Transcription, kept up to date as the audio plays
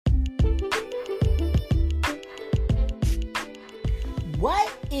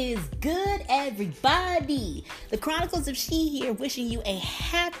What is good, everybody? The Chronicles of She here, wishing you a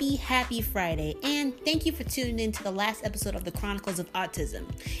happy Friday. And thank you for tuning in to the last episode of the Chronicles of Autism.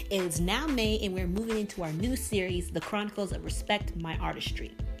 It is now May, and we're moving into our new series, the Chronicles of Respect My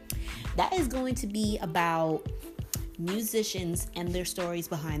Artistry. That is going to be about musicians and their stories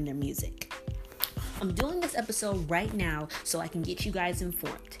behind their music. I'm doing this episode right now so I can get you guys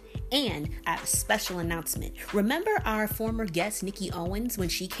informed. And I have a special announcement. Remember our former guest, Nikki Owens, when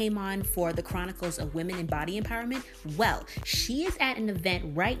she came on for the Chronicles of Women and Body Empowerment? Well, she is at an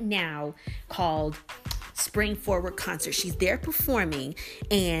event right now called Spring Forward Concert. She's there performing,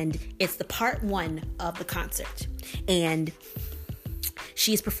 and it's the part one of the concert. And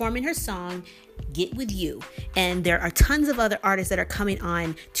she's performing her song, Get With You. And there are tons of other artists that are coming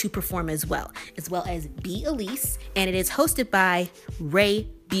on to perform as well as B. Elise, and it is hosted by Ray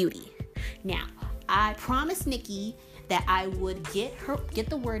Beauty. Now, I promised Nikki that I would get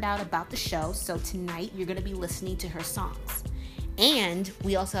the word out about the show, so tonight you're going to be listening to her songs. And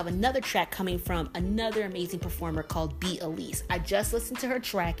we also have another track coming from another amazing performer called B. Elise. I just listened to her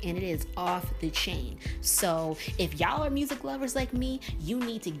track and it is off the chain. So if y'all are music lovers like me, you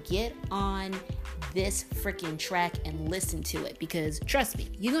need to get on this freaking track and listen to it, because trust me,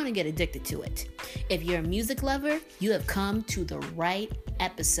 you're going to get addicted to it. If you're a music lover, you have come to the right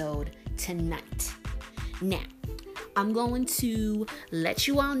episode tonight. Now, I'm going to let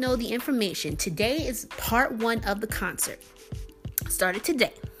you all know the information. Today is part one of the concert. Started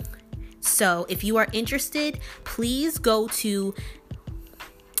today. So if you are interested, please go to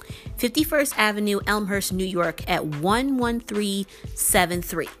 51st Avenue, Elmhurst, New York at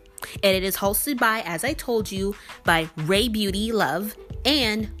 11373. And it is hosted by, as I told you, by Ray Beauty Love,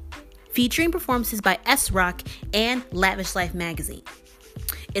 and featuring performances by S-Rock and Lavish Life Magazine.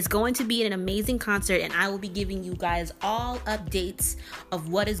 It's going to be an amazing concert, and I will be giving you guys all updates of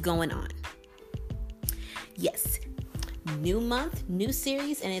what is going on. Yes. New month, new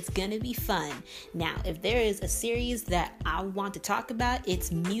series, and it's gonna be fun. Now, if there is a series that I want to talk about,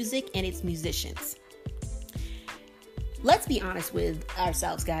 it's music and it's musicians. Let's be honest with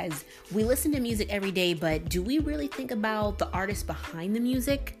ourselves, guys. We listen to music every day, but do we really think about the artist behind the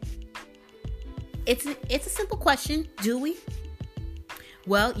music? It's a simple question, do we?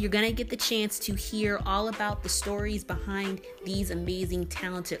 Well, you're gonna get the chance to hear all about the stories behind these amazing,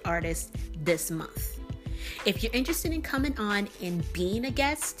 talented artists this month. If you're interested in coming on and being a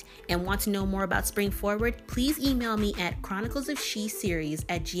guest and want to know more about Spring Forward, please email me at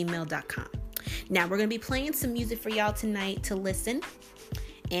chroniclesofsheseries@gmail.com. Now, we're going to be playing some music for y'all tonight to listen,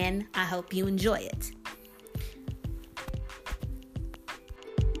 and I hope you enjoy it.